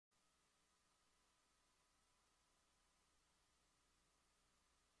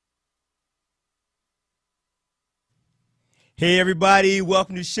Hey everybody,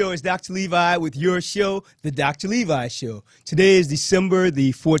 welcome to the show. It's Dr. Levi with your show, The Dr. Levi Show. Today is December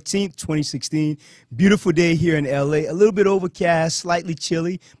the 14th, 2016. Beautiful day here in LA. A little bit overcast, slightly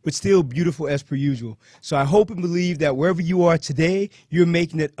chilly, but still beautiful as per usual. So I hope and believe that wherever you are today, you're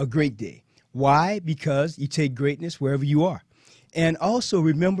making it a great day. Why? Because you take greatness wherever you are. And also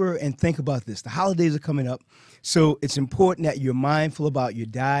remember and think about this. The holidays are coming up, so it's important that you're mindful about your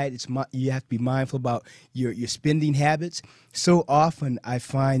diet. You have to be mindful about your spending habits. So often I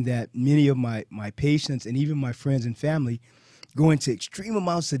find that many of my patients and even my friends and family go into extreme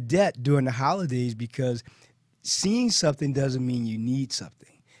amounts of debt during the holidays because seeing something doesn't mean you need something.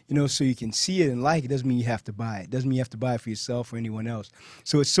 You know, so you can see it and like it doesn't mean you have to buy it. Doesn't mean you have to buy it for yourself or anyone else.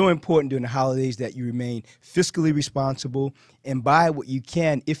 So it's so important during the holidays that you remain fiscally responsible and buy what you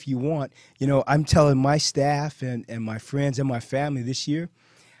can if you want. You know, I'm telling my staff and my friends and my family this year,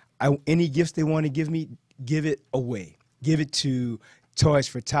 any gifts they want to give me, give it away. Give it to Toys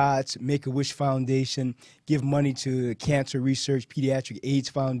for Tots, Make-A-Wish Foundation, give money to the Cancer Research Pediatric AIDS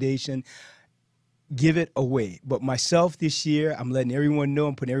Foundation. Give it away. But myself this year, I'm letting everyone know,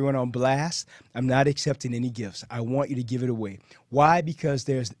 I'm putting everyone on blast. I'm not accepting any gifts. I want you to give it away. Why? Because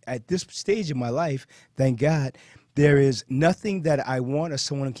at this stage of my life, thank God, there is nothing that I want or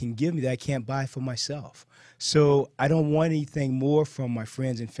someone can give me that I can't buy for myself. So I don't want anything more from my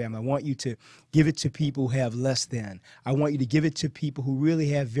friends and family. I want you to give it to people who have less than. I want you to give it to people who really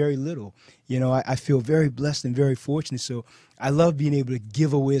have very little. You know, I feel very blessed and very fortunate. So I love being able to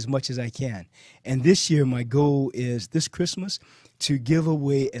give away as much as I can. And this year, my goal is this Christmas to give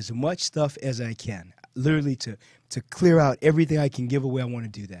away as much stuff as I can. Literally to clear out everything I can give away. I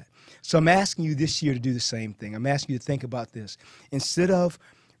want to do that. So I'm asking you this year to do the same thing. I'm asking you to think about this. Instead of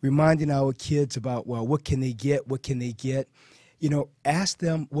reminding our kids about, well, what can they get? What can they get? You know, ask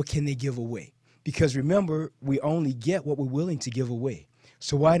them, what can they give away? Because remember, we only get what we're willing to give away.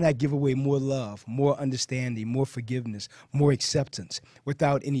 So why not give away more love, more understanding, more forgiveness, more acceptance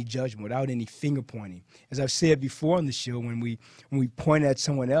without any judgment, without any finger pointing? As I've said before on the show, when we point at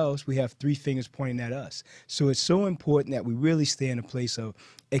someone else, we have three fingers pointing at us. So it's so important that we really stay in a place of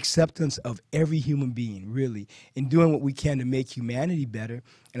acceptance of every human being, really, and doing what we can to make humanity better.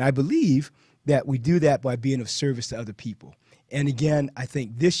 And I believe that we do that by being of service to other people. And again, I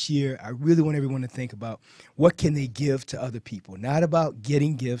think this year, I really want everyone to think about what can they give to other people. Not about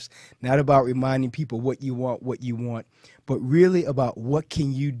getting gifts, not about reminding people what you want, but really about what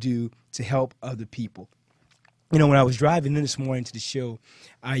can you do to help other people. You know, when I was driving in this morning to the show,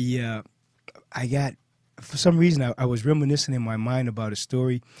 I got, for some reason, I was reminiscing in my mind about a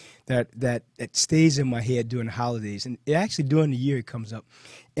story that stays in my head during the holidays. And actually, during the year, it comes up.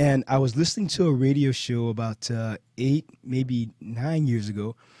 And I was listening to a radio show about 8, maybe 9 years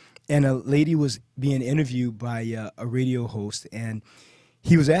ago, and a lady was being interviewed by a radio host, and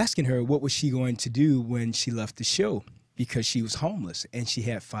he was asking her what was she going to do when she left the show, because she was homeless, and she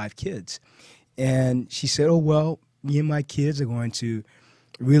had 5 kids. And she said, oh, well, me and my kids are going to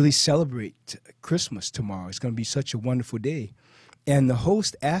really celebrate Christmas tomorrow. It's going to be such a wonderful day. And the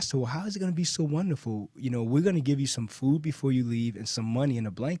host asked her, well, how is it going to be so wonderful? You know, we're going to give you some food before you leave and some money and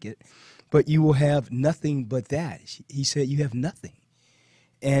a blanket, but you will have nothing but that. He said, you have nothing.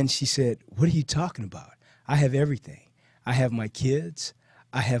 And she said, what are you talking about? I have everything. I have my kids,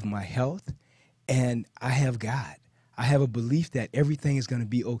 I have my health, and I have God. I have a belief that everything is going to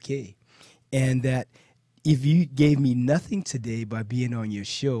be okay. And that if you gave me nothing today by being on your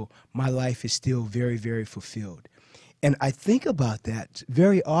show, my life is still very, very fulfilled. And I think about that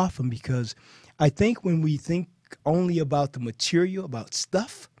very often because I think when we think only about the material, about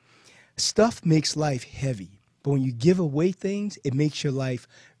stuff makes life heavy. But when you give away things, it makes your life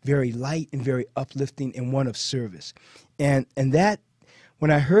very light and very uplifting and one of service. And that,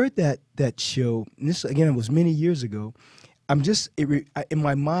 when I heard that show, and this, again, it was many years ago, in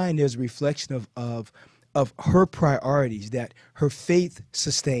my mind, there's a reflection of her priorities, that her faith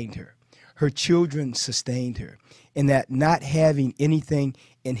sustained her. Her children sustained her, and that not having anything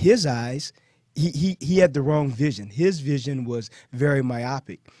in his eyes, he had the wrong vision. His vision was very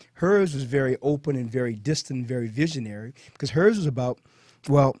myopic. Hers was very open and very distant and very visionary, because hers was about,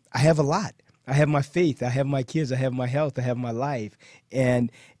 well, I have a lot. I have my faith. I have my kids. I have my health. I have my life.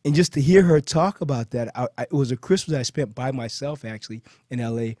 And just to hear her talk about that, it was a Christmas I spent by myself, actually, in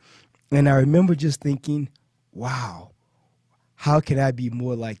L.A., and I remember just thinking, wow, how can I be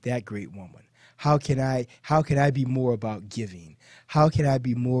more like that great woman? How can I be more about giving? How can I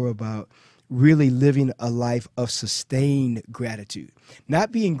be more about really living a life of sustained gratitude?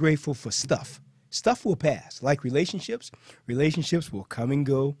 Not being grateful for stuff, stuff will pass. Like relationships will come and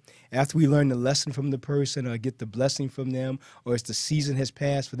go. After we learn the lesson from the person or get the blessing from them, or as the season has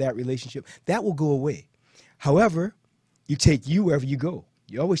passed for that relationship, that will go away. However, you take you wherever you go.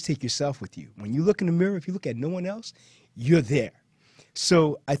 You always take yourself with you. When you look in the mirror, if you look at no one else, you're there.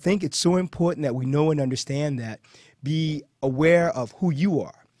 So I think it's so important that we know and understand that. Be aware of who you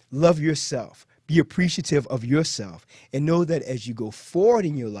are. Love yourself. Be appreciative of yourself. And know that as you go forward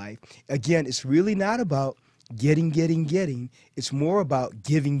in your life, again, it's really not about getting. It's more about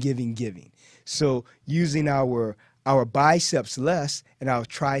giving. So using our biceps less and our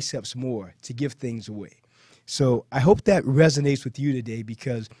triceps more to give things away. So I hope that resonates with you today,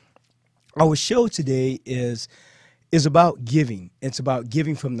 because our show today is about giving. It's about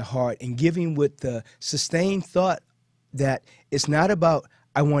giving from the heart and giving with the sustained thought that it's not about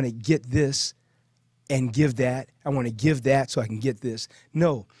I want to get this and give that. I want to give that so I can get this.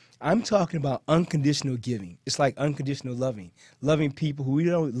 No, I'm talking about unconditional giving. It's like unconditional loving. Loving people who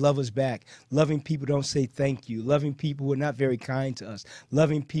don't love us back. Loving people who don't say thank you. Loving people who are not very kind to us.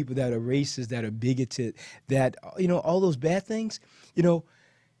 Loving people that are racist, that are bigoted, that, all those bad things.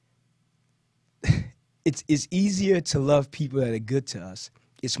 It's easier to love people that are good to us.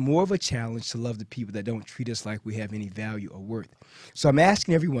 It's more of a challenge to love the people that don't treat us like we have any value or worth. So I'm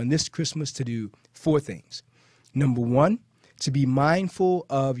asking everyone this Christmas to do 4 things. Number 1, to be mindful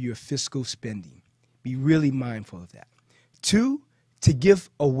of your fiscal spending. Be really mindful of that. 2, to give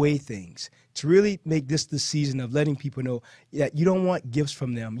away things. To really make this the season of letting people know that you don't want gifts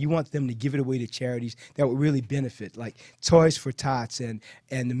from them. You want them to give it away to charities that will really benefit, like Toys for Tots and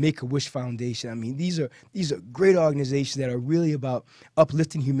the Make-A-Wish Foundation. I mean, these are great organizations that are really about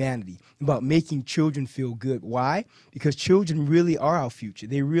uplifting humanity, about making children feel good. Why? Because children really are our future.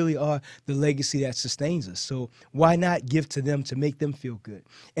 They really are the legacy that sustains us. So why not give to them to make them feel good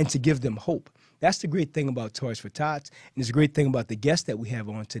and to give them hope? That's the great thing about Toys for Tots, and it's a great thing about the guests that we have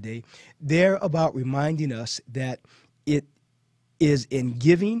on today. They're about reminding us that it is in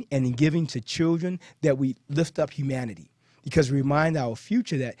giving and in giving to children that we lift up humanity, because we remind our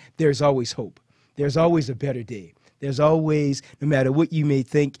future that there's always hope. There's always a better day. There's always, no matter what you may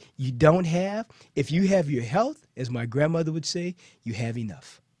think you don't have, if you have your health, as my grandmother would say, you have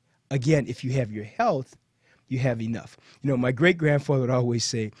enough. Again, if you have your health, you have enough. My great-grandfather would always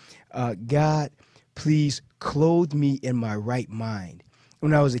say, God, please clothe me in my right mind.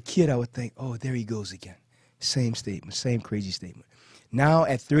 When I was a kid, I would think, oh, there he goes again. Same statement, same crazy statement. Now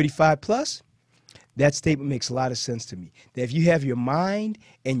at 35 plus, that statement makes a lot of sense to me. That if you have your mind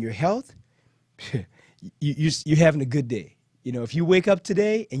and your health, you're having a good day. If you wake up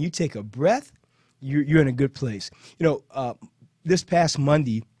today and you take a breath, you're in a good place. This past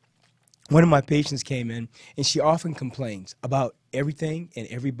Monday, one of my patients came in, and she often complains about everything and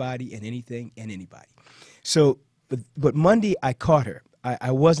everybody and anything and anybody. So, but Monday I caught her.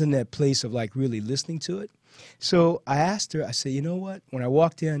 I wasn't in that place of like really listening to it. So I asked her, I said, you know what? When I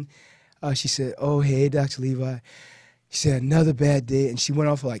walked in, she said, oh, hey, Dr. Levi. She said, another bad day. And she went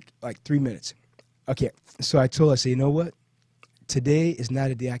on for like 3 minutes. Okay, so I told her, I said, you know what? Today is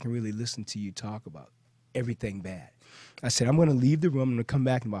not a day I can really listen to you talk about everything bad. I said, I'm going to leave the room. I'm going to come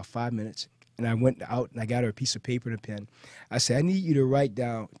back in about 5 minutes. And I went out and I got her a piece of paper and a pen. I said, I need you to write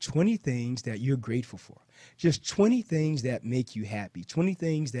down 20 things that you're grateful for. Just 20 things that make you happy, 20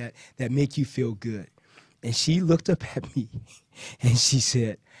 things that make you feel good. And she looked up at me and she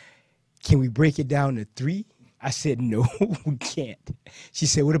said, can we break it down to 3? I said, no, we can't. She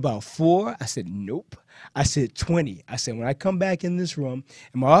said, what about 4? I said, nope. I said, 20. I said, when I come back in this room,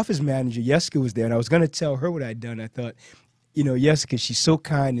 and my office manager, Jessica, was there, and I was going to tell her what I'd done. I thought, Jessica, she's so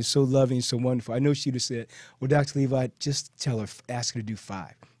kind and so loving and so wonderful. I know she would have said, well, Dr. Levi, just tell her, ask her to do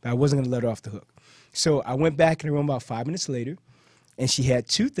 5. But I wasn't going to let her off the hook. So I went back in the room about 5 minutes later, and she had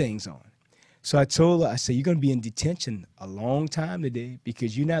 2 things on. So I told her, I said, you're going to be in detention a long time today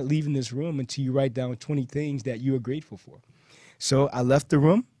because you're not leaving this room until you write down 20 things that you are grateful for. So I left the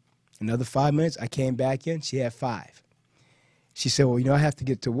room. Another 5 minutes, I came back in. She had 5. She said, well, I have to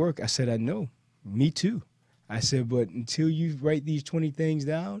get to work. I said, I know. Me too. I said, but until you write these 20 things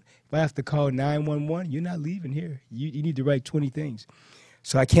down, if I have to call 911, you're not leaving here. You need to write 20 things.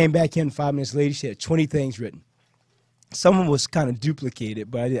 So I came back in 5 minutes later. She had 20 things written. Some of them was kind of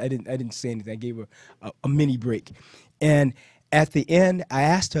duplicated, but I didn't say anything. I gave her a mini break. And at the end, I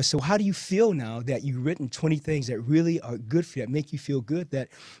asked her, so how do you feel now that you've written 20 things that really are good for you, that make you feel good, that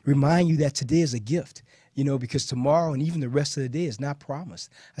remind you that today is a gift, because tomorrow and even the rest of the day is not promised.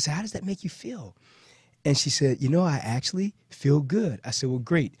 I said, how does that make you feel? And she said, I actually feel good. I said, well,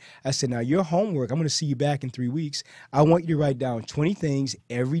 great. I said, now your homework, I'm going to see you back in 3 weeks. I want you to write down 20 things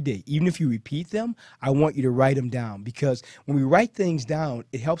every day. Even if you repeat them, I want you to write them down, because when we write things down,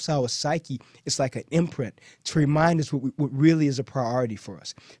 it helps our psyche. It's like an imprint to remind us what really is a priority for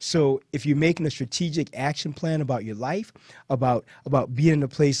us. So if you're making a strategic action plan about your life, about being in a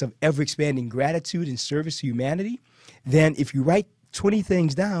place of ever-expanding gratitude and service to humanity, then if you write 20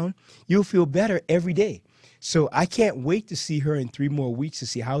 things down, you'll feel better every day. So I can't wait to see her in 3 more weeks to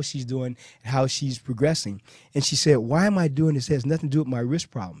see how she's doing and how she's progressing. And she said, why am I doing this? It has nothing to do with my wrist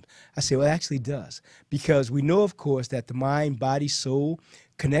problem. I said, well, it actually does. Because we know, of course, that the mind, body, soul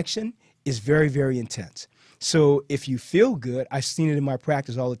connection is very, very intense. So if you feel good, I've seen it in my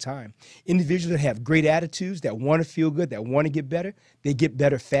practice all the time. Individuals that have great attitudes, that want to feel good, that want to get better, they get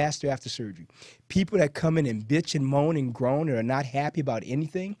better faster after surgery. People that come in and bitch and moan and groan and are not happy about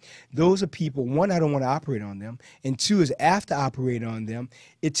anything, those are people, one, I don't want to operate on them, and two is after operating on them,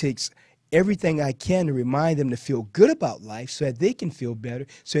 it takes everything I can to remind them to feel good about life so that they can feel better,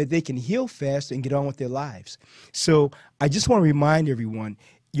 so that they can heal faster and get on with their lives. So I just want to remind everyone,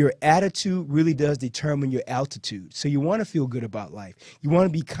 your attitude really does determine your altitude. So you want to feel good about life. You want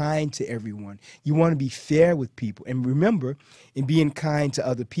to be kind to everyone. You want to be fair with people. And remember, in being kind to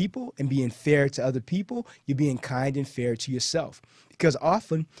other people and being fair to other people, you're being kind and fair to yourself. Because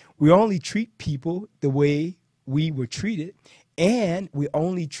often we only treat people the way we were treated, and we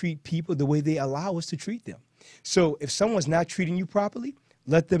only treat people the way they allow us to treat them. So if someone's not treating you properly,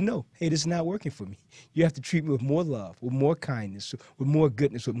 let them know, hey, this is not working for me. You have to treat me with more love, with more kindness, with more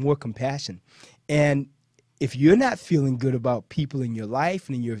goodness, with more compassion. And if you're not feeling good about people in your life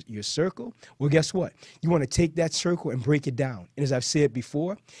and in your circle, well, guess what? You want to take that circle and break it down. And as I've said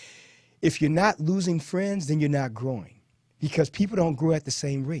before, if you're not losing friends, then you're not growing, because people don't grow at the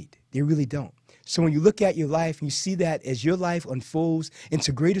same rate. They really don't. So when you look at your life and you see that as your life unfolds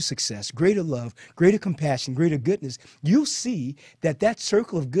into greater success, greater love, greater compassion, greater goodness, you'll see that that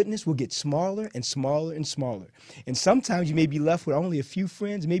circle of goodness will get smaller and smaller and smaller. And sometimes you may be left with only a few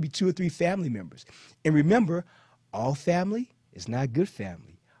friends, maybe 2 or 3 family members. And remember, all family is not good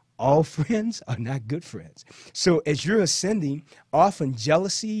family. All friends are not good friends. So as you're ascending, often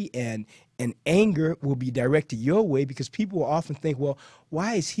jealousy and anger will be directed your way, because people will often think, well,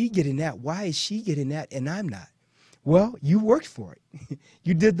 why is he getting that? Why is she getting that and I'm not? Well, you worked for it.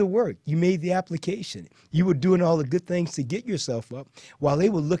 You did the work. You made the application. You were doing all the good things to get yourself up. While they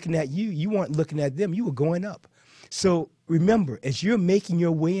were looking at you, you weren't looking at them. You were going up. So remember, as you're making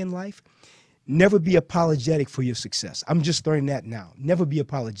your way in life, never be apologetic for your success. I'm just learning that now. Never be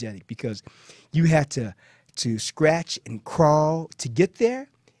apologetic, because you had to scratch and crawl to get there.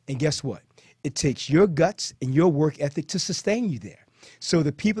 And guess what? It takes your guts and your work ethic to sustain you there. So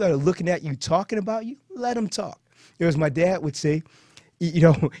the people that are looking at you, talking about you, let them talk. As my dad would say,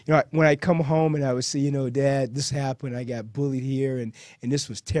 when I come home and I would say, Dad, this happened, I got bullied here, and this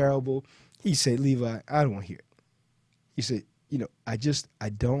was terrible. He said, Levi, I don't want to hear it. He said, I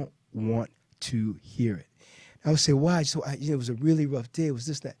don't want to hear it. I would say, why? So it was a really rough day. It was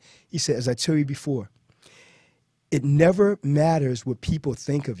this, that. He said, as I told you before, it never matters what people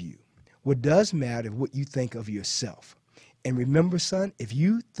think of you. What does matter is what you think of yourself. And remember, son, if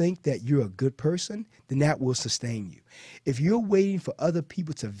you think that you're a good person, then that will sustain you. If you're waiting for other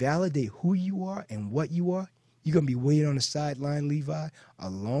people to validate who you are and what you are, you're going to be waiting on the sideline, Levi, a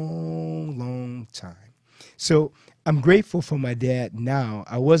long, long time. So I'm grateful for my dad now.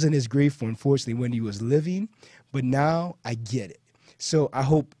 I wasn't as grateful, unfortunately, when he was living, but now I get it. So I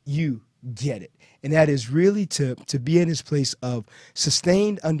hope you get it. And that is really to be in this place of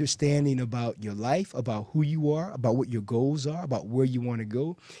sustained understanding about your life, about who you are, about what your goals are, about where you want to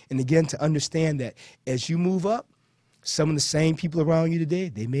go. And again, to understand that as you move up, some of the same people around you today,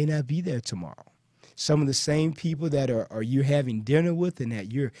 they may not be there tomorrow. Some of the same people that are you're having dinner with and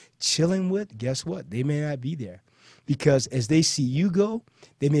that you're chilling with, guess what? They may not be there. Because as they see you go,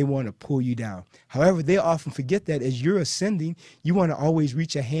 they may want to pull you down. However, they often forget that as you're ascending, you want to always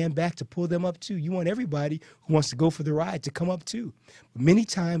reach a hand back to pull them up too. You want everybody who wants to go for the ride to come up too. But many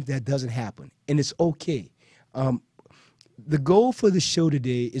times that doesn't happen, and it's okay. The goal for the show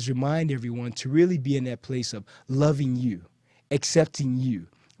today is remind everyone to really be in that place of loving you, accepting you,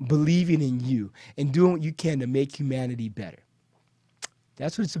 believing in you, and doing what you can to make humanity better.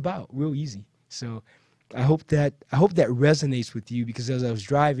 That's what it's about, real easy. So I hope that resonates with you, because as I was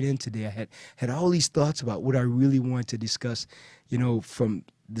driving in today, I had all these thoughts about what I really wanted to discuss, from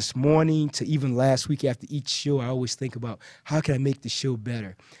this morning to even last week. After each show, I always think about, how can I make the show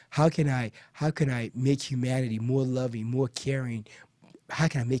better? How can I make humanity more loving, more caring? How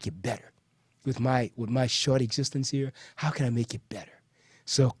can I make it better? with my short existence here? How can I make it better?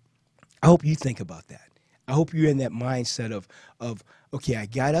 So I hope you think about that. I hope you're in that mindset of okay, I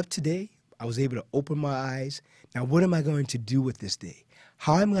got up today. I was able to open my eyes. Now, what am I going to do with this day?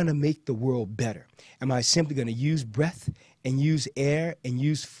 How am I going to make the world better? Am I simply going to use breath and use air and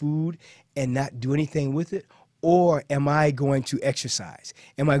use food and not do anything with it? Or am I going to exercise?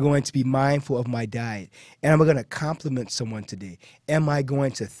 Am I going to be mindful of my diet? And am I going to compliment someone today? Am I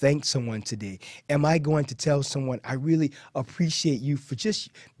going to thank someone today? Am I going to tell someone, I really appreciate you for just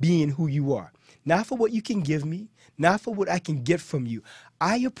being who you are? Not for what you can give me, not for what I can get from you.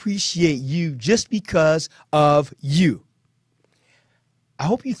 I appreciate you just because of you. I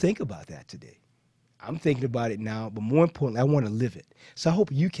hope you think about that today. I'm thinking about it now, but more importantly, I want to live it. So I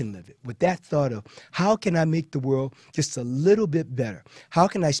hope you can live it with that thought of how can I make the world just a little bit better? How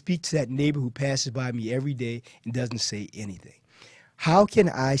can I speak to that neighbor who passes by me every day and doesn't say anything? How can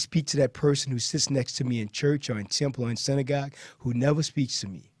I speak to that person who sits next to me in church or in temple or in synagogue who never speaks to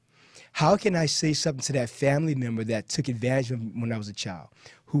me? How can I say something to that family member that took advantage of me when I was a child,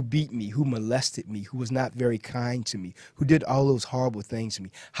 who beat me, who molested me, who was not very kind to me, who did all those horrible things to me?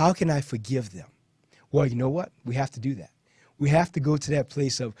 How can I forgive them? Well, you know what? We have to do that. We have to go to that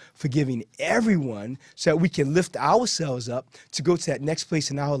place of forgiving everyone so that we can lift ourselves up to go to that next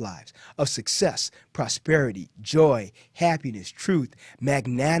place in our lives of success, prosperity, joy, happiness, truth,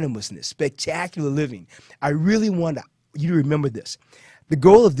 magnanimousness, spectacular living. I really want you to remember this. The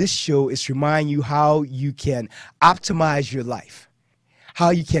goal of this show is to remind you how you can optimize your life,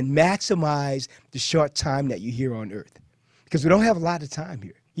 how you can maximize the short time that you're here on earth. Because we don't have a lot of time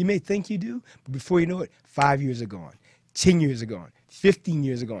here. You may think you do, but before you know it, 5 years are gone, 10 years are gone, 15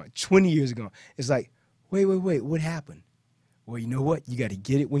 years are gone, 20 years are gone. It's like, wait, what happened? Well, you know what? You got to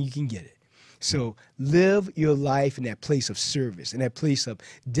get it when you can get it. So live your life in that place of service, in that place of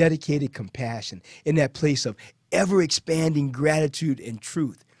dedicated compassion, in that place of ever-expanding gratitude and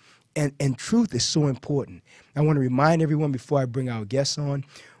truth. And truth is so important. I want to remind everyone before I bring our guests on,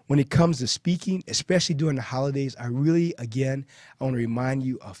 when it comes to speaking, especially during the holidays, I want to remind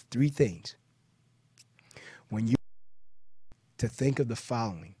you of three things. When you to think of the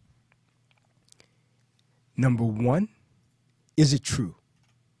following. Number one, is it true?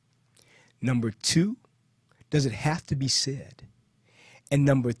 Number two, does it have to be said? And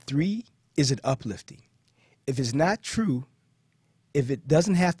number three, is it uplifting? If it's not true, if it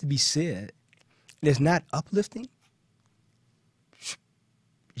doesn't have to be said, and it's not uplifting,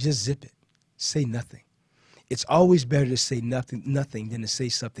 just zip it. Say nothing. It's always better to say nothing than to say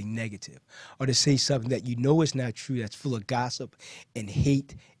something negative or to say something that you know is not true, that's full of gossip and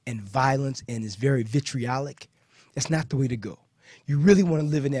hate and violence and is very vitriolic. That's not the way to go. You really want to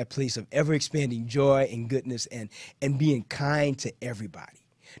live in that place of ever-expanding joy and goodness and being kind to everybody,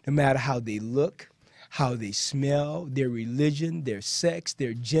 no matter how they look, how they smell, their religion, their sex,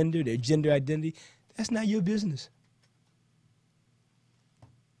 their gender identity. That's not your business.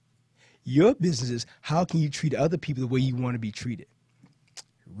 Your business is how can you treat other people the way you want to be treated.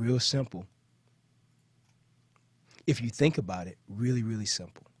 Real simple. If you think about it, really, really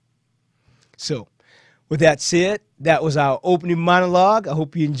simple. So, with that said, that was our opening monologue. I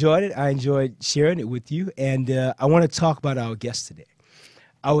hope you enjoyed it. I enjoyed sharing it with you. And I want to talk about our guests today.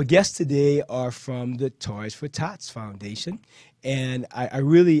 Our guests today are from the Toys for Tots Foundation. And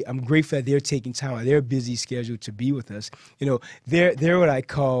I'm grateful that they're taking time out of their busy schedule to be with us. You know, they're what I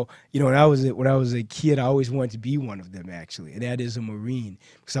call, you know, when I was a kid, I always wanted to be one of them, actually, and that is a Marine.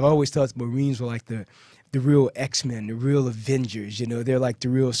 Because I've always thought Marines were like the real X-Men, the real Avengers, you know, they're like the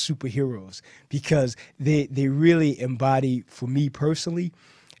real superheroes because they really embody, for me personally,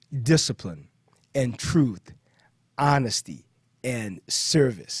 discipline and truth, honesty, and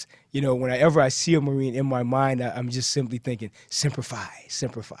service. You know, whenever I see a Marine in my mind, I'm just simply thinking, simplify.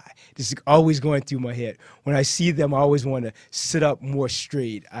 This is always going through my head. When I see them, I always want to sit up more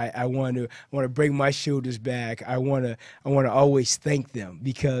straight. I want to bring my shoulders back. I want to always thank them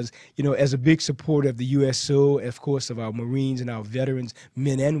because, you know, as a big supporter of the USO, of course, of our Marines and our veterans,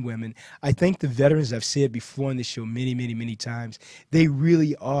 men and women, I think the veterans, I've said before on this show many times, they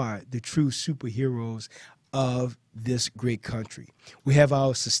really are the true superheroes of this great country. We have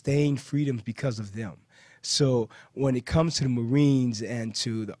our sustained freedoms because of them. So when it comes to the Marines and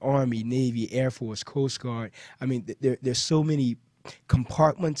to the Army, Navy, Air Force, Coast Guard, I mean, there's so many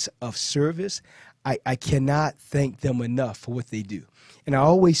compartments of service. I cannot thank them enough for what they do. And I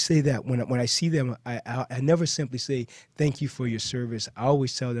always say that when I see them, I never simply say, thank you for your service. I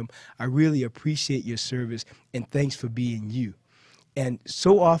always tell them, I really appreciate your service and thanks for being you. And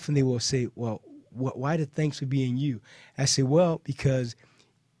so often they will say, well, why the thanks for being you? I say, well, because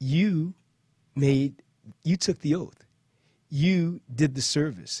you you took the oath. You did the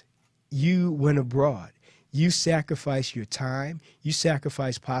service. You went abroad. You sacrificed your time. You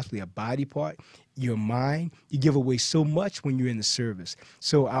sacrificed possibly a body part, your mind. You give away so much when you're in the service.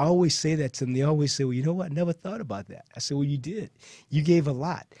 So I always say that to them. They always say, well, you know what? I never thought about that. I said, well, you did. You gave a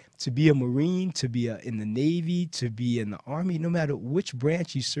lot. To be a Marine, to be in the Navy, to be in the Army, no matter which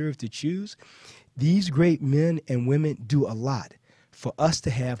branch you serve to choose, these great men and women do a lot for us to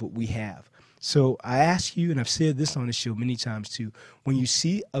have what we have. So I ask you, and I've said this on the show many times too, when you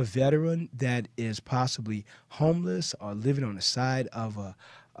see a veteran that is possibly homeless or living on the side of a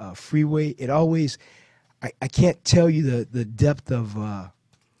freeway, it always, I can't tell you the depth of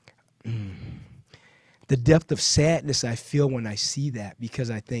sadness I feel when I see that,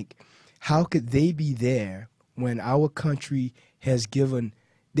 because I think, how could they be there when our country has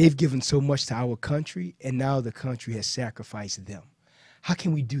they've given so much to our country, and now the country has sacrificed them? How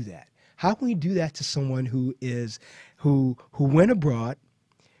can we do that? How can we do that to someone who went abroad,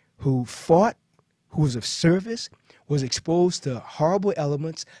 who fought, who was of service, was exposed to horrible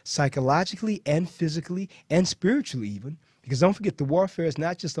elements psychologically and physically and spiritually even? Because don't forget, the warfare is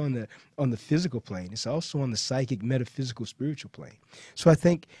not just on the physical plane. It's also on the psychic, metaphysical, spiritual plane. So I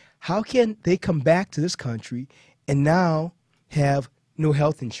think, how can they come back to this country and now have no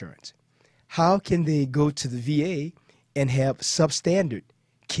health insurance? How can they go to the VA and have substandard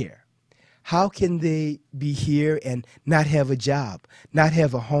care? How can they be here and not have a job, not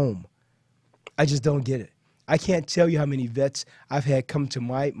have a home? I just don't get it. I can't tell you how many vets I've had come to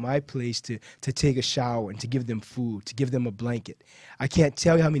my place to take a shower and to give them food, to give them a blanket. I can't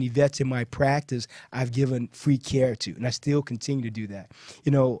tell you how many vets in my practice I've given free care to, and I still continue to do that.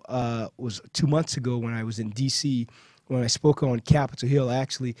 You know, it was 2 months ago when I was in D.C., when I spoke on Capitol Hill,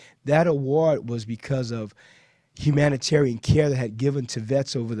 actually, that award was because of humanitarian care that I had given to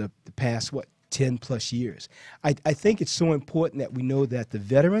vets over the past, 10 plus years. I think it's so important that we know that the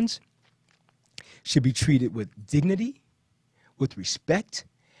veterans should be treated with dignity, with respect,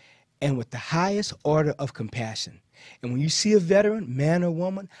 and with the highest order of compassion. And when you see a veteran, man or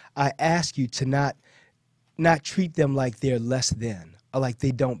woman, I ask you to not treat them like they're less than, or like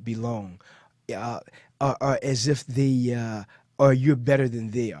they don't belong, or as if they or you're better than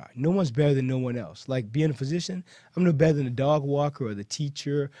they are. No one's better than no one else. Like being a physician, I'm no better than the dog walker or the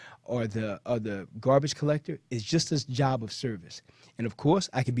teacher or the garbage collector. It's just a job of service. And of course,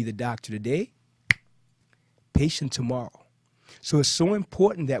 I could be the doctor today, patient tomorrow. So it's so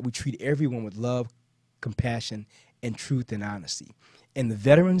important that we treat everyone with love, compassion, and truth and honesty. And the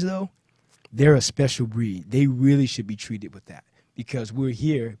veterans, though, they're a special breed. They really should be treated with that, because we're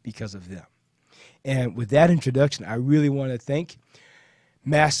here because of them. And with that introduction, I really want to thank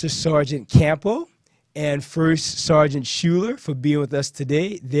Master Sergeant Campo and First Sergeant Shuler for being with us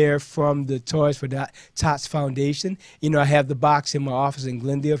today. They're from the Toys for Tots Foundation. You know, I have the box in my office in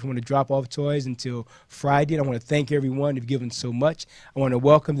Glendale if you want to drop off toys until Friday. And I want to thank everyone who've given so much. I want to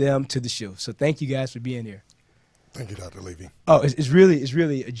welcome them to the show. So thank you guys for being here. Thank you, Dr. Levi. Oh, it's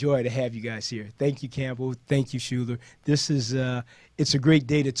really a joy to have you guys here. Thank you, Campo. Thank you, Shuler. This is it's a great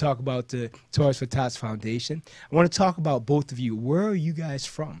day to talk about the Toys for Tots Foundation. I want to talk about both of you. Where are you guys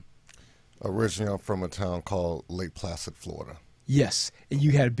from? Originally, I'm from a town called Lake Placid, Florida. Yes, and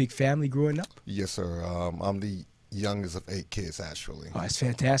you had a big family growing up? Yes, sir. I'm the youngest of 8 kids, actually. Oh, that's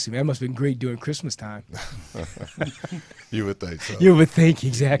fantastic. That must have been great during Christmas time. You would think so. You would think,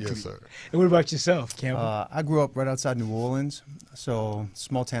 exactly. Yes, sir. And what about yourself, Campo? I grew up right outside New Orleans, so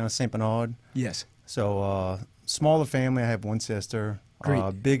small town of St. Bernard. Yes. So smaller family. I have one sister.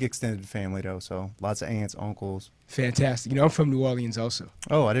 Great. Big extended family, though, so lots of aunts, uncles. Fantastic. You know, I'm from New Orleans also.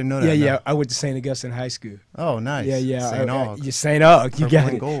 Oh, I didn't know that. Yeah, no. yeah. I went to St. Augustine High School. Oh, nice. Yeah. St. Aug. St. Aug. You Purple got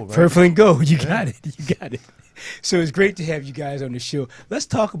and it. gold, right? Purple and gold. You got it. You got it. So it's great to have you guys on the show. Let's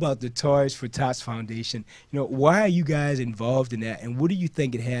talk about the Toys for Tots Foundation. You know, why are you guys involved in that, and what do you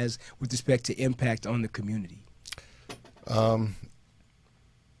think it has with respect to impact on the community? The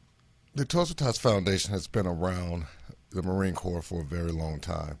Tots for Tots Foundation has been around the Marine Corps for a very long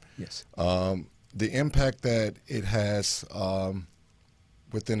time. Yes. The impact that it has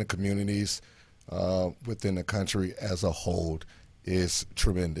within the communities, within the country as a whole, is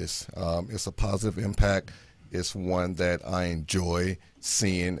tremendous. It's a positive impact. It's one that I enjoy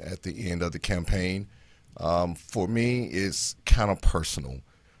seeing at the end of the campaign. For me, it's kind of personal.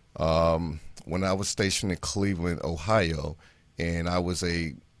 When I was stationed in Cleveland, Ohio, and I was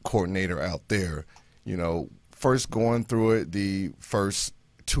a coordinator out there, you know, first going through it the first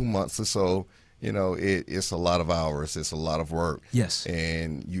 2 months or so, you know, it's a lot of hours, it's a lot of work. Yes.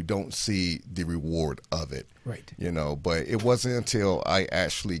 And you don't see the reward of it. Right. You know, but it wasn't until I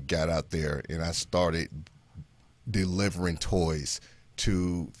actually got out there and I started delivering toys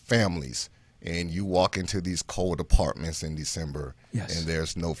to families. And you walk into these cold apartments in December, yes, and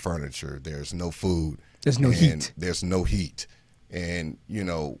there's no furniture, there's no food, there's no heat. There's no heat. And, you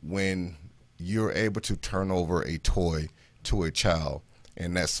know, when you're able to turn over a toy to a child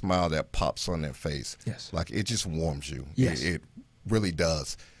and that smile that pops on their face, yes, like it just warms you. Yes. It really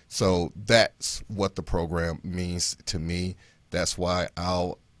does. So that's what the program means to me. That's why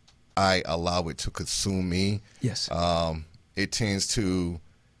I allow it to consume me. Yes. It tends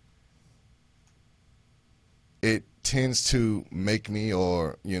to make me,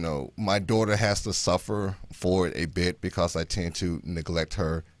 or, you know, my daughter has to suffer for it a bit because I tend to neglect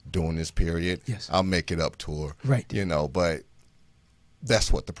her during this period. Yes. I'll make it up to her. Right. You know, but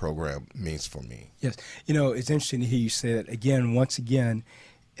that's what the program means for me. Yes. You know, it's interesting to hear you say that again, once again,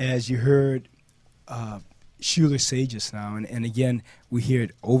 as you heard Shuler say just now, and again, we hear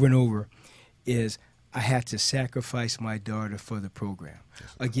it over and over, is I had to sacrifice my daughter for the program.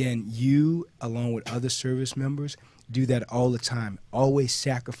 Yes. Again, you, along with other service members, do that all the time. Always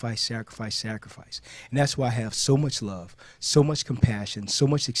sacrifice, sacrifice, sacrifice. And that's why I have so much love, so much compassion, so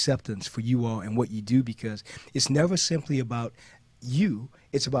much acceptance for you all and what you do, because it's never simply about you.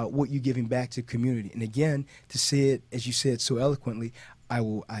 It's about what you're giving back to the community. And again, to say it, as you said so eloquently,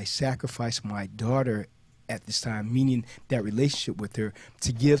 I sacrifice my daughter at this time, meaning that relationship with her,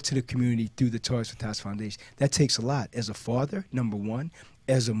 to give to the community through the Tots for Tots Foundation. That takes a lot. As a father, number one,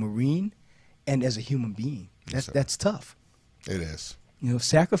 as a Marine, and as a human being. That's tough. It is. You know,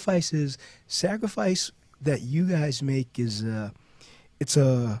 sacrifice that you guys make is it's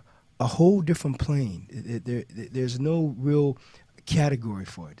a whole different plane. There's no real category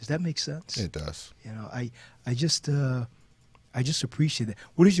for it. Does that make sense? It does. You know, I just appreciate that.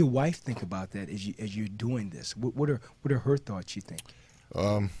 What does your wife think about that as you're doing this? What are her thoughts, you think?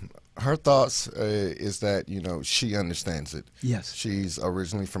 Her thoughts is that, you know, she understands it. Yes. She's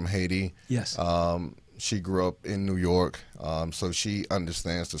originally from Haiti. Yes. She grew up in New York, so she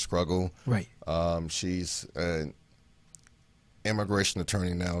understands the struggle. Right. She's an immigration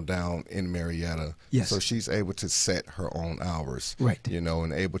attorney now down in Marietta. Yes. So she's able to set her own hours. Right. You know,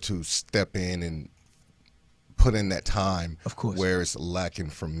 and able to step in and put in that time, of course, where it's lacking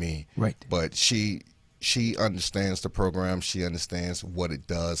from me. Right. But she understands the program. She understands what it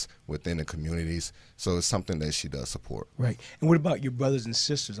does within the communities. So it's something that she does support. Right. And what about your brothers and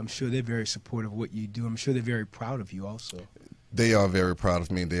sisters? I'm sure they're very supportive of what you do. I'm sure they're very proud of you also. They are very proud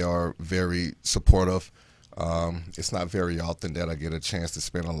of me. They are very supportive. It's not very often that I get a chance to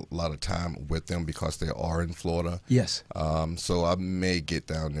spend a lot of time with them because they are in Florida. Yes. So I may get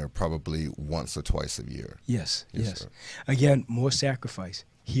down there probably once or twice a year. Yes, yes. Sir. Again, more sacrifice.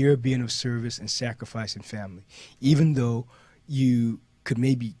 Here, being of service and sacrificing family. Even though you could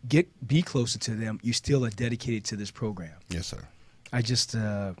maybe be closer to them, you still are dedicated to this program. Yes, sir. I just,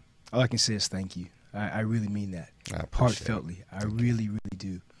 all I can say is thank you. I really mean that. Heartfeltly. I really, really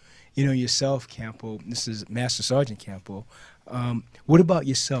do. You know, yourself, Campo, this is Master Sergeant Campo. What about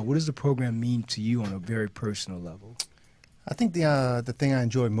yourself? What does the program mean to you on a very personal level? I think the thing I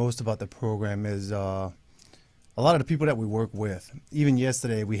enjoy most about the program is a lot of the people that we work with. Even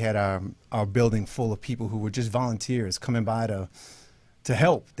yesterday, we had our building full of people who were just volunteers coming by to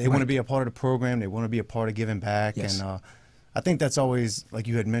help. They want to be a part of the program. They want to be a part of giving back. Yes. And I think that's always, like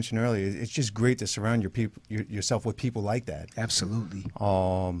you had mentioned earlier, it's just great to surround yourself with people like that. Absolutely.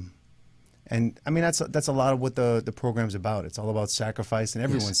 And I mean, that's a lot of what the program's about. It's all about sacrifice, and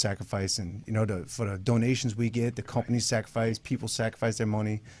everyone's sacrificing. You know, for the donations we get, the companies sacrifice, people sacrifice their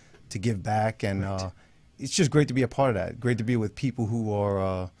money to give back, and it's just great to be a part of that. Great to be with people who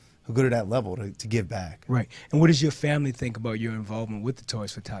are good at that level to give back. Right. And what does your family think about your involvement with the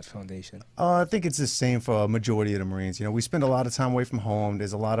Tots for Tots Foundation? I think it's the same for a majority of the Marines. You know, we spend a lot of time away from home.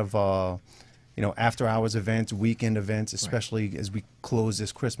 There's a lot of you know, after-hours events, weekend events, especially as we close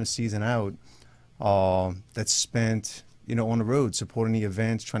this Christmas season out, that's spent, you know, on the road supporting the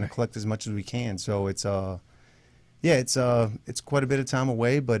events, trying to collect as much as we can. So it's it's quite a bit of time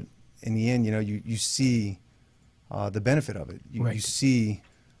away, but in the end, you know, you see the benefit of it. You see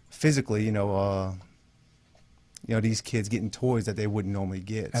physically, you know, these kids getting toys that they wouldn't normally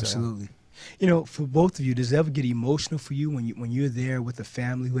get. Absolutely. So. You know, for both of you, does it ever get emotional for you when you're there with a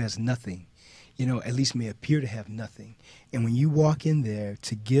family who has nothing? You know, at least may appear to have nothing. And when you walk in there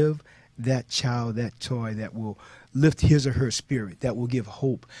to give that child that toy that will lift his or her spirit, that will give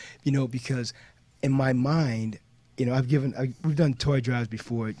hope, you know, because in my mind, you know, we've done toy drives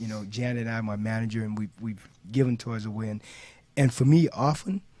before. You know, Janet and I, my manager, and we've given toys away. And for me,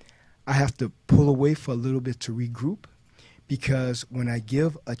 often, I have to pull away for a little bit to regroup, because when I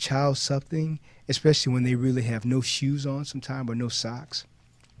give a child something, especially when they really have no shoes on sometimes or no socks,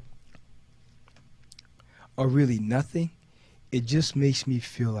 or really nothing, it just makes me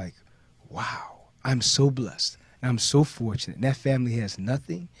feel like, wow, I'm so blessed. And I'm so fortunate. And that family has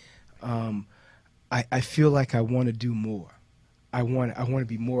nothing. I feel like I want to do more. I want to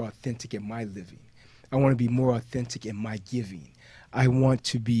be more authentic in my living. I want to be more authentic in my giving. I want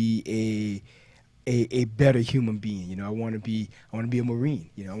to be a better human being. You know, I want to be a Marine.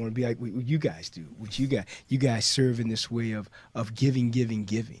 You know, I want to be like what you guys do. What you guys serve in this way of giving.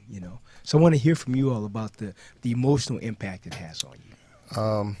 You know, so I want to hear from you all about the emotional impact it has on you.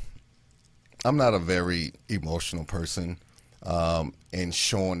 I'm not a very emotional person, and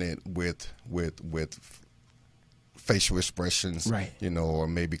showing it with facial expressions, right? You know, or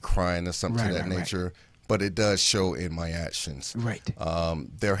maybe crying or something of that nature. Right. But it does show in my actions. Right.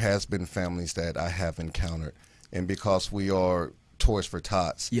 There has been families that I have encountered, and because we are Toys for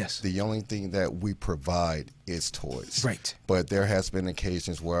Tots, yes, the only thing that we provide is toys. Right. But there has been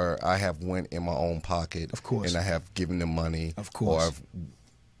occasions where I have went in my own pocket, of course, and I have given them money, of course, or I've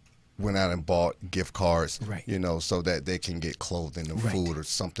went out and bought gift cards, right, you know, so that they can get clothing or right, food or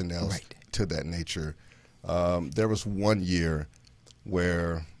something else, right, to that nature. There was one year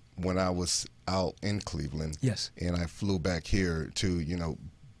where when I was out in Cleveland, yes, and I flew back here to, you know,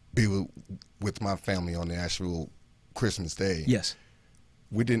 be with my family on the actual Christmas Day. Yes.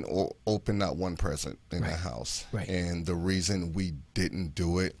 We didn't open not one present in right, the house. Right. And the reason we didn't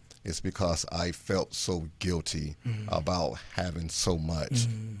do it is because I felt so guilty about having so much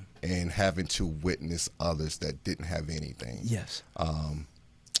and having to witness others that didn't have anything. Yes.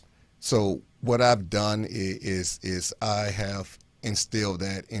 So what I've done is I have instilled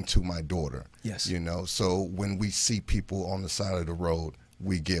that into my daughter. Yes. You know, so when we see people on the side of the road,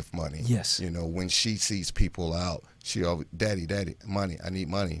 we give money. Yes. You know, when she sees people out, she always, Daddy, money. I need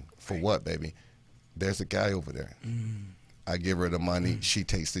money. For right, what, baby? There's a guy over there. I give her the money. She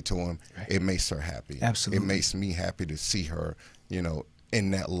takes it to him. Right. It makes her happy. Absolutely. It makes me happy to see her, you know,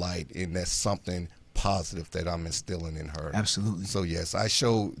 in that light, and that's something positive that I'm instilling in her. Absolutely. So, yes, I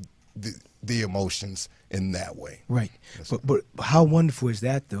show the emotions in that way. Right. But how wonderful is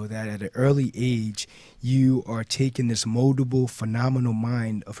that, though, that at an early age you are taking this moldable, phenomenal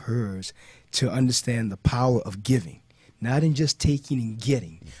mind of hers to understand the power of giving. Not in just taking and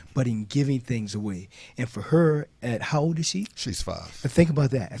getting, but in giving things away. And for her, at how old is she? She's 5. But think about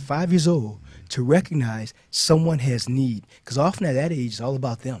that. At 5 years old, to recognize someone has need. Because often at that age, it's all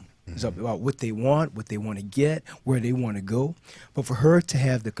about them. It's about what they want to get, where they want to go. But for her to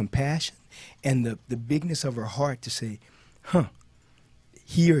have the compassion and the bigness of her heart to say,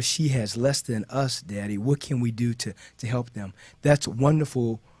 he or she has less than us, Daddy. What can we do to help them? That's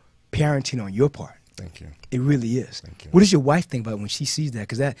wonderful parenting on your part. Thank you. It really is. Thank you. What does your wife think about it when she sees that?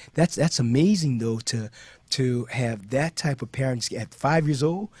 Because that's amazing, though, to have that type of parenting at 5 years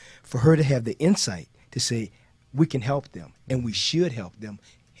old, for her to have the insight to say, we can help them, and we should help them.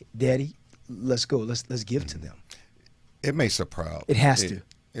 Daddy, let's go. Let's give to them. It makes her proud. It has to.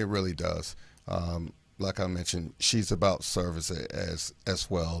 It really does. Like I mentioned, she's about service as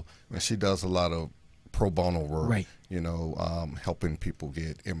well, and she does a lot of pro bono work. Right. You know, helping people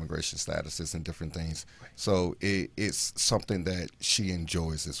get immigration statuses and different things. Right. So it's something that she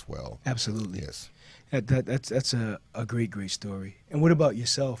enjoys as well. Absolutely. Yes. That's a great story. And what about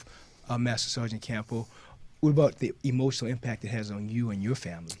yourself, Master Sergeant Campo? What about the emotional impact it has on you and your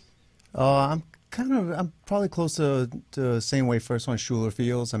family? I'm probably close to the same way first one Shuler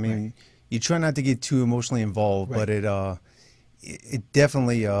feels. I mean, right, you try not to get too emotionally involved, right, but it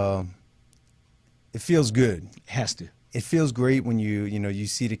definitely it feels good. It has to. It feels great when you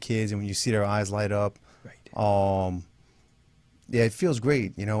see the kids and when you see their eyes light up. Right. Yeah, it feels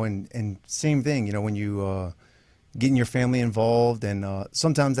great, and same thing, when you getting your family involved, and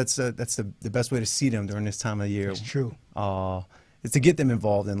sometimes that's the best way to see them during this time of the year. It's true. Is to get them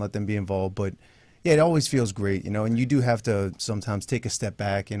involved and let them be involved. But yeah, it always feels great, and you do have to sometimes take a step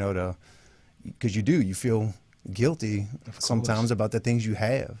back, because you feel guilty sometimes about the things you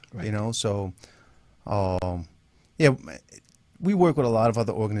have, right, so yeah, we work with a lot of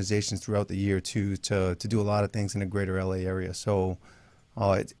other organizations throughout the year too to do a lot of things in the greater LA area. So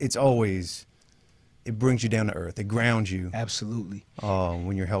it's always, it brings you down to earth. It grounds you. Absolutely.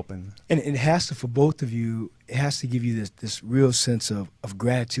 When you're helping. And it has to, for both of you, it has to give you this real sense of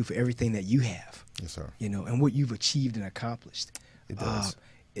gratitude for everything that you have. Yes, sir. And what you've achieved and accomplished. It does.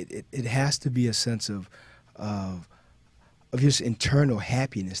 It has to be a sense of of just internal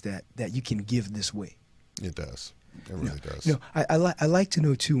happiness that you can give this way. It does. It really does. You know, I like to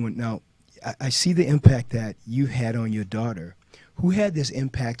know too. Now, I see the impact that you had on your daughter. Who had this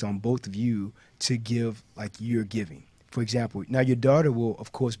impact on both of you to give like you're giving? For example, now your daughter will,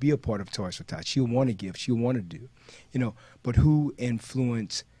 of course, be a part of Tots for Tots. She'll want to give. She'll want to do. You know, but who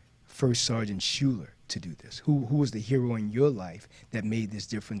influenced First Sergeant Shuler to do this? Who was the hero in your life that made this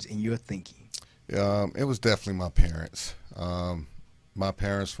difference in your thinking? It was definitely my parents. My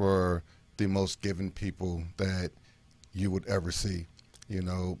parents were the most giving people that you would ever see. You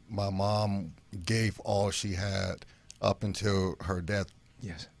know, my mom gave all she had up until her death.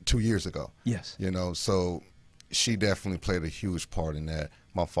 Yes. 2 years ago. Yes. You know, so she definitely played a huge part in that.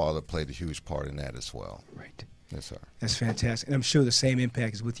 My father played a huge part in that as well. Right. Yes, sir. That's fantastic. And I'm sure the same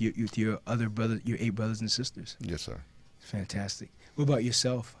impact is with your other brothers, your 8 brothers and sisters. Yes, sir. Fantastic. What about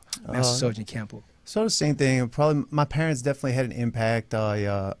yourself, Master Sergeant Campo? So the same thing. Probably my parents definitely had an impact.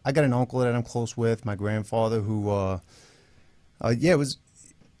 I got an uncle that I'm close with. My grandfather, who, yeah,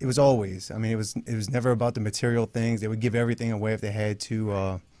 it was always. I mean, it was never about the material things. They would give everything away if they had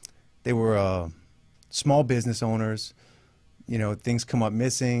to. They were small business owners. You know, things come up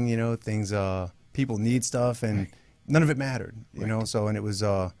missing. You know, things people need stuff, and none of it mattered. You know, so and it was,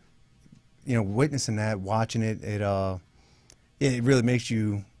 you know, witnessing that, watching it, it really makes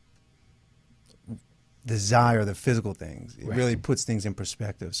you desire the physical things. It really puts things in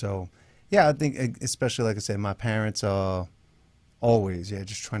perspective. So, yeah, I think especially like I said, my parents always,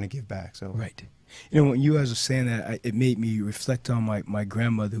 just trying to give back. So You know, when you guys were saying that, it made me reflect on my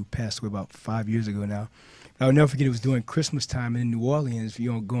grandmother who passed away about 5 years ago now. I'll never forget, it was during Christmas time in New Orleans. If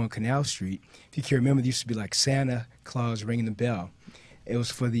you don't go on Canal Street, if you can remember, there used to be like Santa Claus ringing the bell. It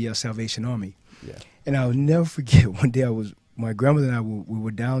was for the Salvation Army. Yeah. And I'll never forget, one day my grandmother and I, we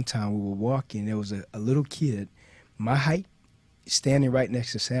were downtown, we were walking, there was a little kid, my height, standing right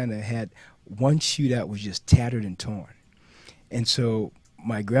next to Santa, had one shoe that was just tattered and torn. And so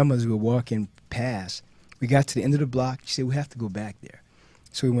my grandmother, we were walking past, we got to the end of the block, she said, we have to go back there.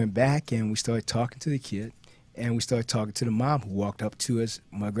 So we went back and we started talking to the kid, and we started talking to the mom who walked up to us.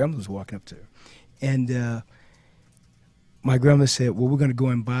 My grandmother was walking up to her. And my grandmother said, well, we're going to go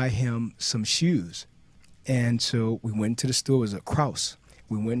and buy him some shoes. And so we went to the store. It was a Kraus.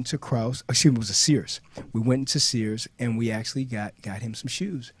 We went into Kraus. Excuse me, it was a Sears. We went into Sears, and we actually got him some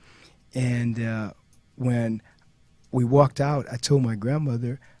shoes. And when we walked out, I told my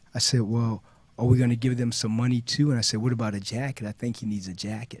grandmother, I said, well, are we going to give them some money too? And I said, what about a jacket? I think he needs a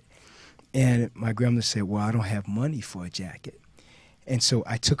jacket. And my grandmother said, well, I don't have money for a jacket. And so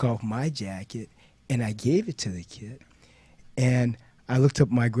I took off my jacket, and I gave it to the kid. And I looked up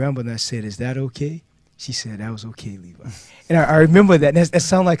at my grandmother, and I said, is that okay? She said, that was okay, Levi. And I remember that. And that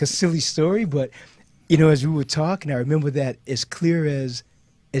sounded like a silly story, but, you know, as we were talking, I remember that as clear as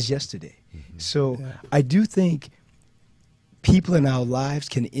yesterday. Mm-hmm. So I do think people in our lives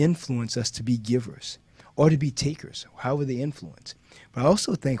can influence us to be givers or to be takers, however they influence. But I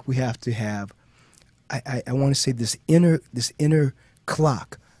also think we have to have, I want to say, this inner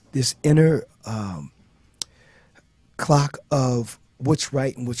clock, this inner clock of what's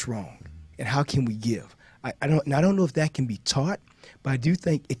right and what's wrong, and how can we give. I don't know if that can be taught, but I do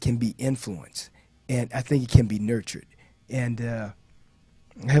think it can be influenced, and I think it can be nurtured. And I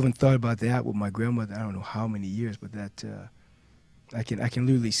haven't thought about that with my grandmother. I don't know how many years, but that I can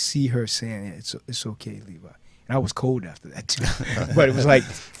literally see her saying, "It's okay, Levi." And I was cold after that too, but it was like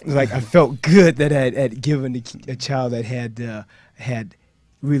I felt good that I had given a child that had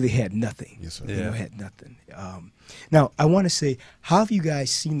really had nothing. Yes, sir. You know, had nothing. Now, I want to say, how have you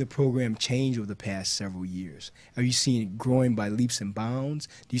guys seen the program change over the past several years? Have you seen it growing by leaps and bounds?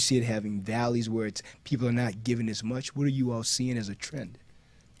 Do you see it having valleys where people are not giving as much? What are you all seeing as a trend?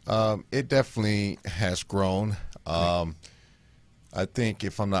 It definitely has grown. I think,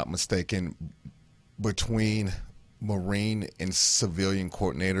 if I'm not mistaken, between Marine and civilian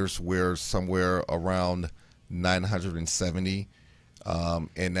coordinators, we're somewhere around 970,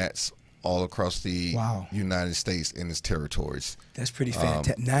 and that's all across the United States and its territories. That's pretty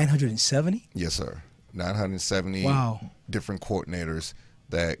fantastic. 970? Yes, sir. 970 different coordinators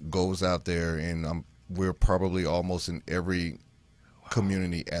that goes out there, and we're probably almost in every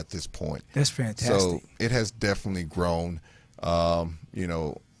community at this point. That's fantastic. So it has definitely grown. You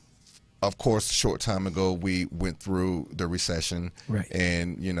know, of course, a short time ago, we went through the recession,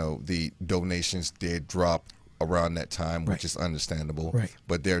 and, you know, the donations did drop around that time, which is understandable,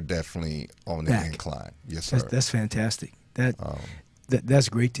 but they're definitely on the incline. Yes, sir. That's fantastic. That's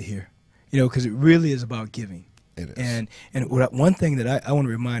great to hear, you know, because it really is about giving. It is. One thing that I want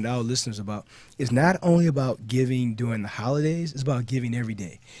to remind our listeners about is not only about giving during the holidays, it's about giving every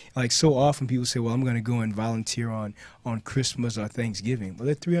day. Like so often people say, well, I'm going to go and volunteer on Christmas or Thanksgiving. Well,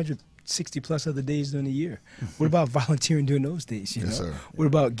 there are 360 plus other days during the year. What about volunteering during those days? You know? Yes, sir. What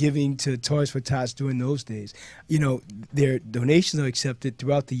about giving to Toys for Tots during those days? You know, their donations are accepted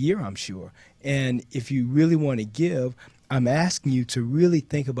throughout the year, I'm sure. And if you really want to give, I'm asking you to really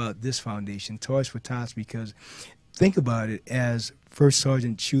think about this foundation, Toys for Tots, because think about it, as First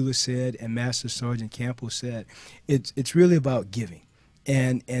Sergeant Shuler said and Master Sergeant Campo said, it's really about giving.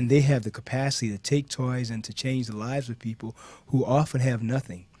 And they have the capacity to take toys and to change the lives of people who often have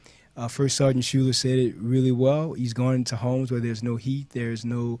nothing. First Sergeant Shuler said it really well. He's gone into homes where there's no heat, there's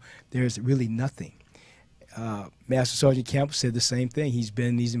really nothing. Master Sergeant Campo said the same thing. He's been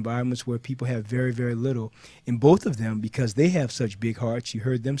in these environments where people have very, very little. And both of them, because they have such big hearts, you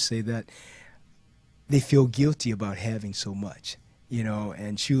heard them say that they feel guilty about having so much. You know,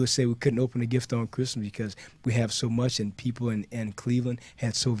 and Shuler said we couldn't open a gift on Christmas because we have so much and people in Cleveland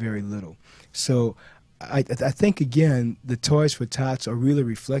had so very little. So I think, again, the Toys for Tots are really a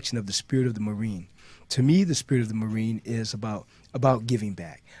reflection of the spirit of the Marine. To me, the spirit of the Marine is about giving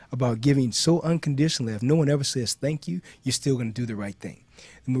back, about giving so unconditionally. If no one ever says thank you, you're still going to do the right thing.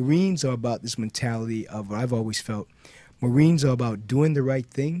 The Marines are about this mentality of what I've always felt. Marines are about doing the right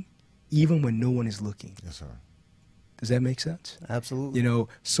thing even when no one is looking. Yes, sir. Does that make sense? Absolutely. You know,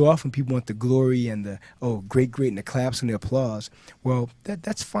 so often people want the glory and the, oh, great, and the claps and the applause. Well,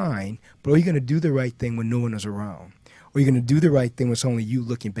 that's fine, but are you going to do the right thing when no one is around? Or are you going to do the right thing when it's only you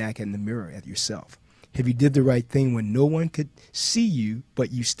looking back in the mirror at yourself? Have you did the right thing when no one could see you,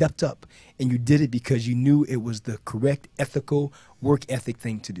 but you stepped up and you did it because you knew it was the correct, ethical, work ethic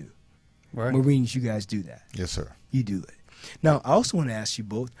thing to do? Right. Marines, you guys do that. Yes, sir. You do it. Now, I also want to ask you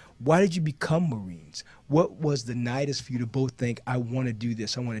both, why did you become Marines? What was the nidus for you to both think, I want to do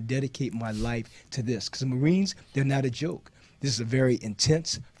this, I want to dedicate my life to this? Because the Marines, they're not a joke. This is a very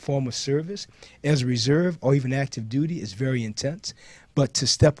intense form of service. As a reserve or even active duty is very intense. But to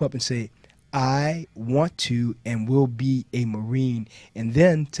step up and say, I want to and will be a Marine, and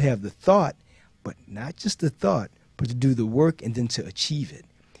then to have the thought, but not just the thought, but to do the work and then to achieve it.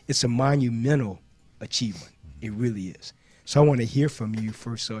 It's a monumental achievement. It really is. So I want to hear from you,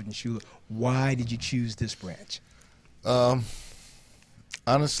 First Sergeant Shuler. Why did you choose this branch?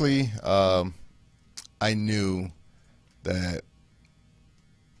 Honestly, I knew that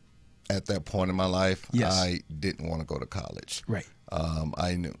at that point in my life, Yes. I didn't want to go to college. Right.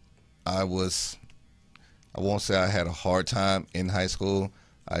 I knew I won't say I had a hard time in high school.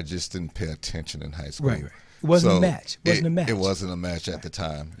 I just didn't pay attention in high school. Right. It wasn't a match. It wasn't a match at the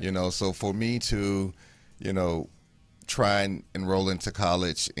time. You know, so for me to, you know, try and enroll into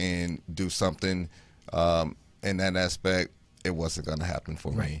college and do something in that aspect, it wasn't going to happen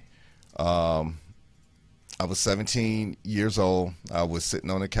for me. I was 17 years old. I was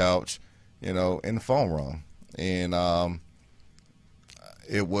sitting on the couch, you know, and the phone rang. And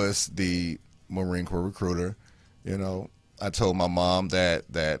it was the Marine Corps recruiter. You know, I told my mom that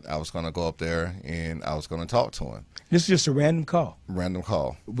I was going to go up there and I was going to talk to him. This is just a random call. Random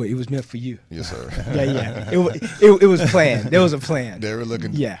call. But it was meant for you. Yes, sir. Yeah. It was planned. There was a plan. They were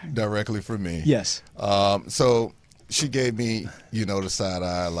looking directly for me. Yes. So she gave me, you know, the side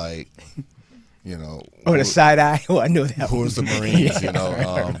eye, like, you know. Oh, the side eye? Oh, I know that. Who's the Marines, you know.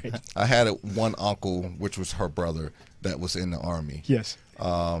 Right. I had one uncle, which was her brother, that was in the Army. Yes.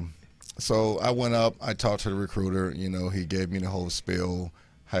 So I went up, I talked to the recruiter, you know, he gave me the whole spiel,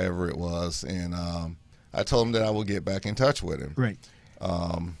 however it was, and I told him that I would get back in touch with him. Right.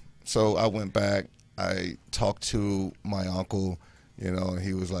 So I went back, I talked to my uncle, you know, and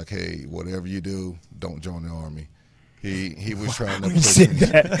he was like, hey, whatever you do, don't join the Army. He was trying to push me. He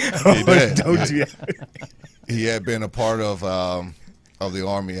did. Don't do that. He had been a part of the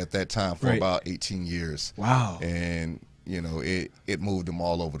Army at that time for about 18 years. Wow. And you know, it moved him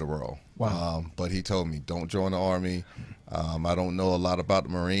all over the world. Wow. But he told me, don't join the Army. I don't know a lot about the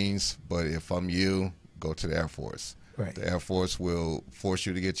Marines, but if I'm you, go to the Air Force. Right. The Air Force will force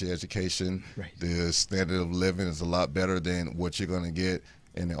you to get your education. Right. The standard of living is a lot better than what you're going to get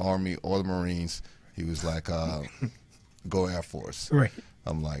in the Army or the Marines. He was like, go Air Force. Right.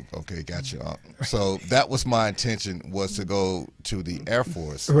 I'm like, okay, got you. So that was my intention, was to go to the Air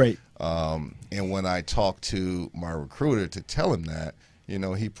Force. Right. And when I talked to my recruiter to tell him that, you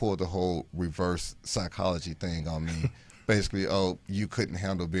know, he pulled the whole reverse psychology thing on me, basically, oh, you couldn't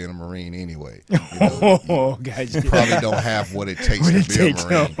handle being a Marine anyway. You know, Oh, gotcha. you probably don't have what it takes to be a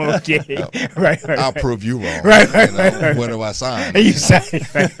Marine. Okay. Right. I'll prove you wrong. Right. You know, when do I sign? And you say,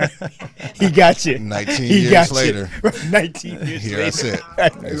 he got you. 19 He years got later. You. 19 years Here later. I sit.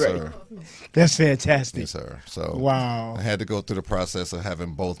 Right. Yes, sir. That's fantastic. Yes, sir. So Wow. I had to go through the process of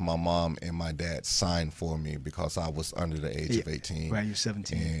having both my mom and my dad sign for me because I was under the age of 18. Right, you're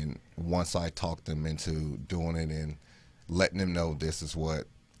 17. And once I talked them into doing it and letting them know this is what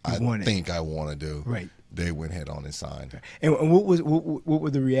I think I want to do, right, they went head on and signed. And what were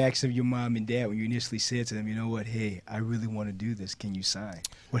the reactions of your mom and dad when you initially said to them, you know what, hey, I really want to do this. Can you sign?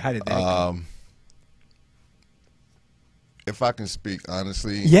 How did that go? If I can speak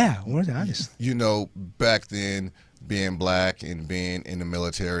honestly, yeah, honestly. You know, back then, being black and being in the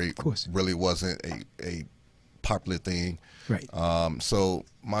military of course, really wasn't a popular thing. Right. So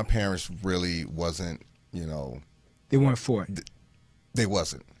my parents really wasn't, you know. They weren't for it. They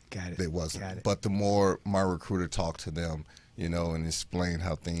wasn't. Got it. They wasn't. Got it. But the more my recruiter talked to them, you know, and explained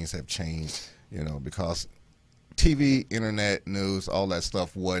how things have changed, you know, because TV, internet, news, all that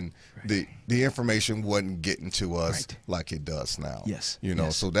stuff wasn't, the information wasn't getting to us like it does now. Yes. You know,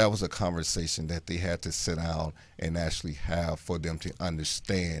 so that was a conversation that they had to sit down and actually have for them to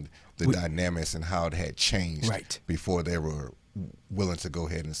understand the dynamics and how it had changed before they were willing to go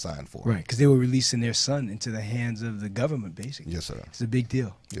ahead and sign for it. Right, because they were releasing their son into the hands of the government, basically. Yes, sir. It's a big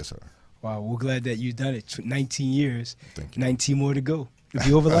deal. Yes, sir. Wow, we're glad that you've done it. 19 years. Thank you. 19 more to go. It'll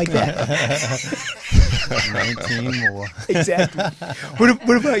be over like that. 19 more. Exactly.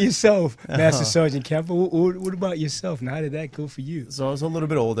 What about yourself, Master Sergeant Campo? What about yourself? Now, how did that go for you? So I was a little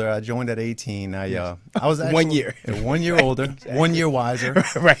bit older. I joined at 18. I was actually 1 year. 1 year older. Exactly. 1 year wiser.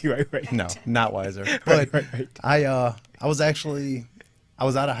 Right. No, not wiser. But right. I was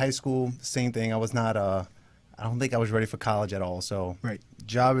out of high school. Same thing. I was not. I don't think I was ready for college at all. So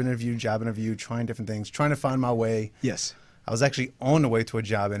job interview, trying different things, trying to find my way. Yes. I was actually on the way to a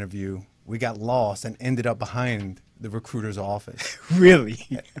job interview. We got lost and ended up behind the recruiter's office. Really?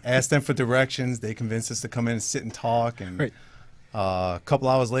 Asked them for directions. They convinced us to come in and sit and talk. And a couple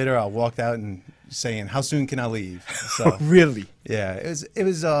hours later, I walked out and saying, "How soon can I leave?" So really? Yeah. It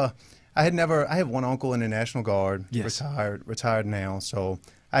was. I have one uncle in the National Guard, retired now. So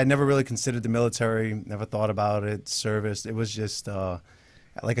I had never really considered the military. Never thought about it. Service. It was just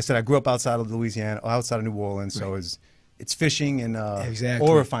like I said. I grew up outside of Louisiana, outside of New Orleans. So it's fishing and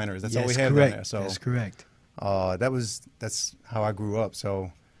oil refiners. That's all we have down there. So that's correct. That's how I grew up.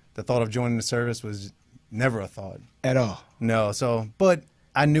 So the thought of joining the service was never a thought at all. No. So, but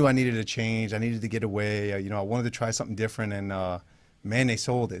I knew I needed a change. I needed to get away. You know, I wanted to try something different, and man, they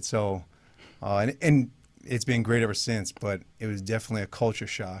sold it. So, and it's been great ever since. But it was definitely a culture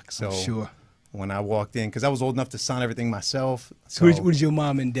shock. So I'm sure. When I walked in, because I was old enough to sign everything myself. So what did your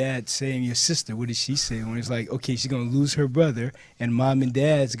mom and dad say, and your sister? What did she say when it's like, okay, she's going to lose her brother, and mom and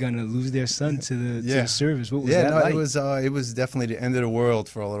dad's going to lose their son to the service? What was that like? It was definitely the end of the world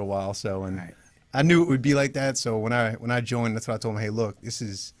for a little while. So, and I knew it would be like that. So when I joined, that's what I told them. Hey, look, this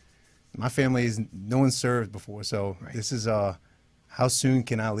is my family is no one served before, so this is how soon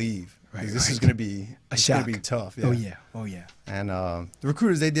can I leave? This is going to be a shock. Going to be tough. Yeah. Oh yeah. And the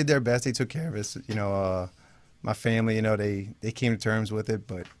recruiters, they did their best. They took care of us. You know, my family. You know, they came to terms with it,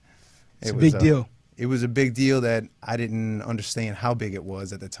 but it was a big deal. It was a big deal that I didn't understand how big it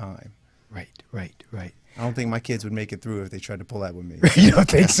was at the time. Right. I don't think my kids would make it through if they tried to pull that with me. You don't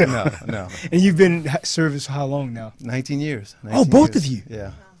think so? No. And you've been in service for how long now? 19 years. Both of you?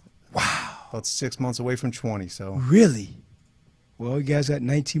 Yeah. Wow. About 6 months away from 20. So. Really? Well, you guys got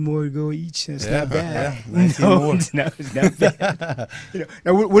 19 more to go each. It's not bad. Yeah, 19 more. It's not bad.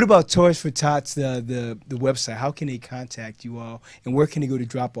 Now, what about Toys for Tots, the website? How can they contact you all, and where can they go to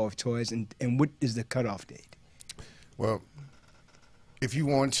drop off toys, and what is the cutoff date? Well, if you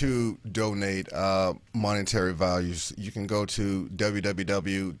want to donate monetary values, you can go to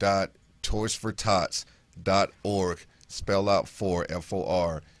www.toysfortots.org, spell out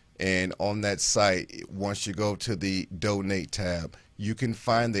FOR. And on that site, once you go to the donate tab, you can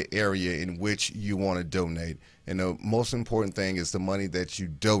find the area in which you want to donate. And the most important thing is the money that you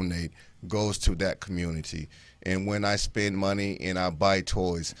donate goes to that community. And when I spend money and I buy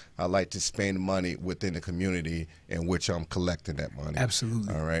toys, I like to spend money within the community in which I'm collecting that money.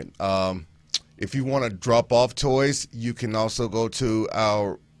 Absolutely. All right. If you want to drop off toys, you can also go to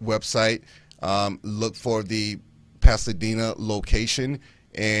our website, look for the Pasadena location.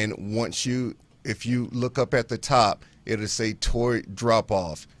 And if you look up at the top, it'll say toy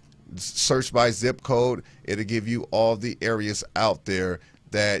drop-off. Search by zip code. It'll give you all the areas out there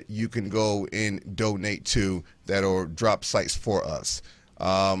that you can go and donate to that are drop sites for us.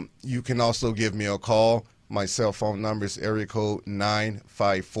 You can also give me a call. My cell phone number is area code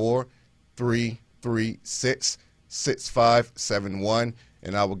 954-336-6571,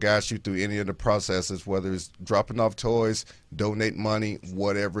 and I will guide you through any of the processes, whether it's dropping off toys, donate money,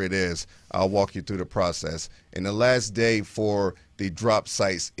 whatever it is. I'll walk you through the process. And the last day for the drop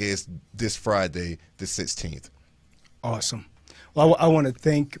sites is this Friday, the 16th. Awesome. Well, I want to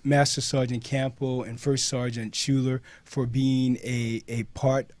thank Master Sergeant Campo and First Sergeant Shuler for being a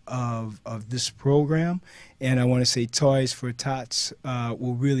part of this program. And I want to say Toys for Tots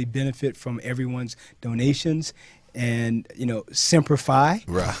will really benefit from everyone's donations. And, you know, Semper Fi.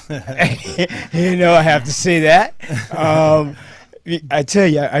 Right. You know, I have to say that. I tell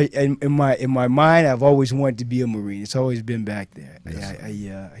you, in my mind, I've always wanted to be a Marine. It's always been back there. Yes,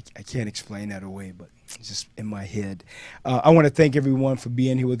 I can't explain that away, but it's just in my head. I want to thank everyone for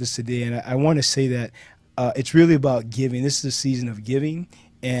being here with us today, and I want to say that it's really about giving. This is a season of giving,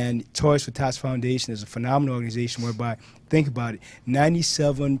 and Toys for Tots Foundation is a phenomenal organization whereby, think about it,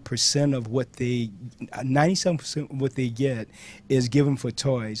 97% of what they get is given for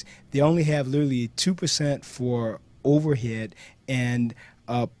toys. They only have literally 2% for overhead and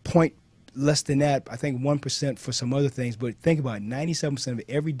point less than that, I think 1% for some other things. But think about it, 97% of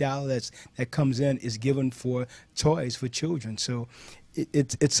every dollar that comes in is given for toys for children. So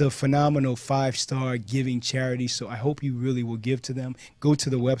it's a phenomenal 5-star giving charity. So I hope you really will give to them. Go to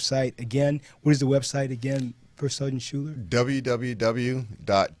the website again. What is the website again, First Sergeant Shuler?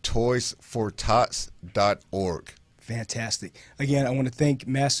 www.toysfortots.org. Fantastic. Again, I want to thank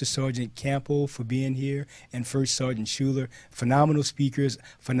Master Sergeant Campo for being here and First Sergeant Shuler. Phenomenal speakers,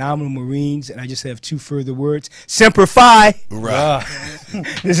 phenomenal Marines, and I just have 2 further words. Semper Fi. Right.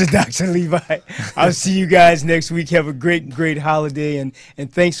 This is Dr. Levi. I'll see you guys next week. Have a great holiday, and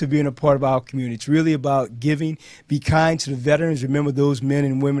thanks for being a part of our community. It's really about giving. Be kind to the veterans. Remember, those men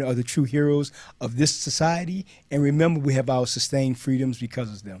and women are the true heroes of this society, and remember, we have our sustained freedoms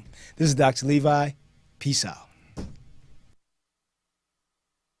because of them. This is Dr. Levi. Peace out.